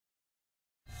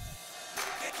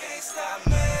stop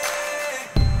me.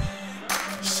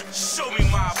 Show me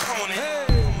my opponent.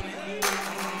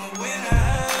 I'm a winner.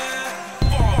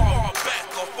 Far back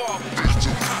or far back.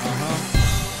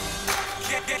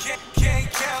 Can't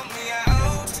count me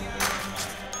out.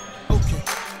 Okay.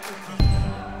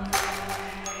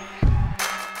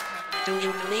 Do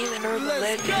you believe in urban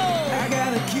legend? I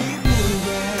gotta keep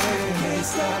moving. Can't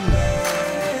stop me.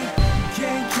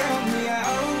 Can't count me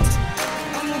out.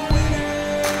 I'm a winner.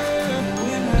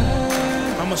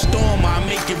 I'm a storm, I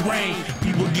make it rain.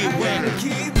 People get wet. I gotta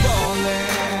keep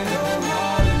ballin'. Go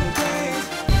hard in the paint.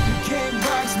 You can't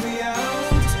box me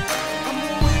out. I'm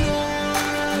a winner.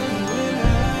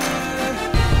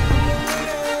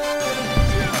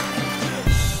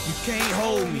 You can't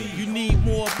hold me, you need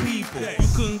more people. You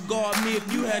couldn't guard me if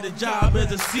you had a job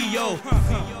as a CEO.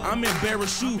 I'm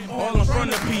embarrassed you all in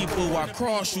front of people. I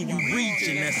cross you, you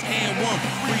reaching, that's hand one,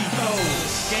 free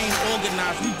throws. Game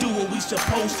organized, we do what we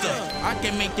supposed to. I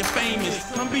can make you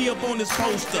famous, come be up on this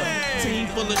poster. Team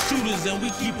full of shooters and we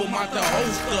keep them out the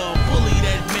holster. Bully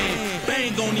that man,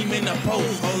 bang on him in the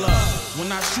post. Hold up,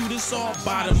 when I shoot it's all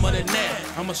bottom of the net.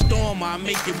 I'm a storm, I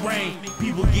make it rain,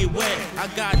 people get wet. I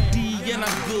got D and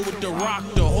I'm good with the rock,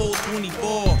 the whole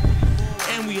 24.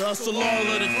 And we hustle all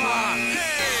of the clock.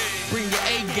 Bring your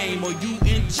A game or you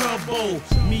in trouble.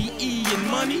 Me, E, and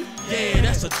money, yeah,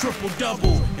 that's a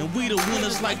triple-double. And we the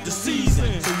winners like the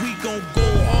season. So we gon' go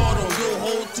hard on your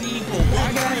whole team for I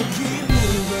one gotta week. keep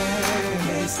moving.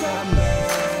 Can't stop me.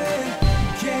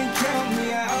 Can't count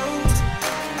me out.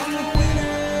 I'm a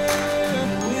winner.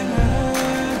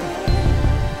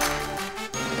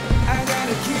 I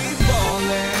gotta keep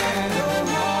ballin'. Go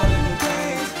hard in the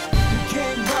paint. You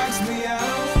can't box me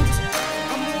out.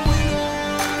 I'm a winner.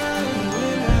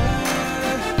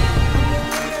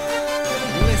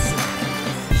 Listen,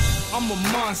 I'm a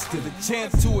monster, the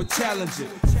champ to a challenger,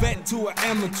 vet to an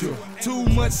amateur, too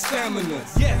much stamina.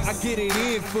 Yes, I get it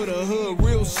in for the hood,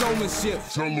 real showmanship.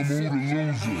 Tell them who the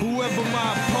loser. Whoever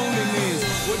my opponent is,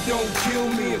 what don't kill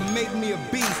me and make me a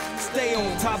beast. Stay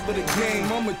on top of the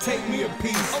game, I'ma take me a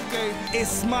piece. Okay,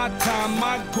 it's my time,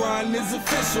 my grind is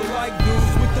official. Like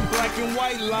dudes with the black and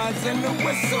white lines and the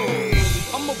whistle.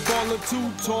 I'm a baller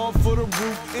too tall for the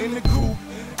roof in the coupe,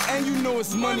 and you know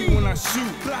it's money when I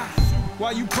shoot.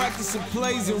 While you practicing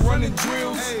plays and running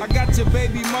drills, I got your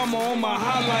baby mama on my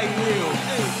highlight reel.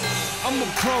 I'm a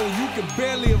pro, you can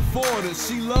barely afford her.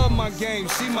 She love my game,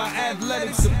 she my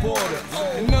athletic supporter.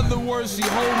 In other words, she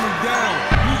hold me down.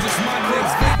 You just my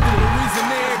next victim, the reason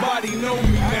everybody know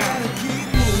me now. I gotta keep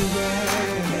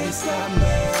moving, can't stop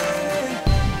me.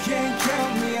 Can't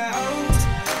count me out.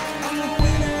 I'm a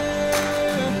winner.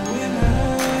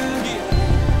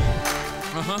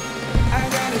 I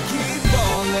gotta keep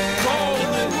ballin'.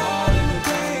 Hard in the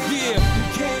paint. You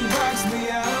can't box me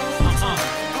out.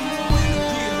 I'm a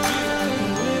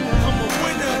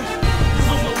winner.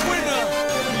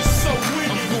 You're so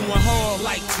winning. I'm going hard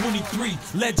like 23,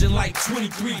 legend like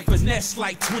 23, finesse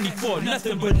like 24,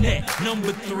 nothing but net.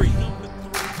 Number 3.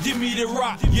 Give me the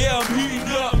rock, yeah, I'm heating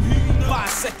up. 5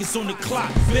 seconds on the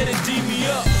clock, better D me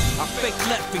up. I fake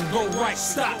left and go right,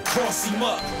 stop, cross him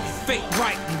up. Fake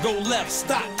right and go left,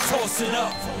 stop, toss it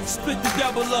up. Split the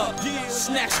double up,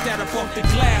 snatch that up off the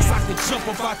glass. I can jump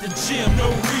up out the gym, no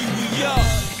re up.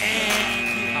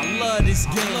 And I love this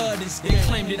game. They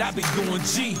claim that I be going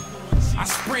G. I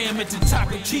spray him at the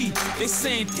top of key. They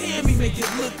saying, damn, he make it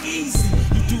look easy.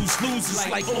 You dudes lose, it's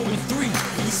like 0-3.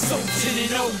 We so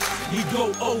 10-0, we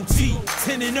go OT,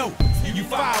 10-0. You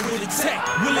fire with a tech,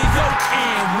 will it go?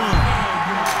 And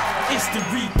 1. It's the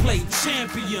replay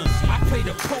champion. I play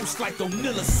the post like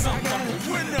O'Neal or something. I'm a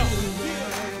winner.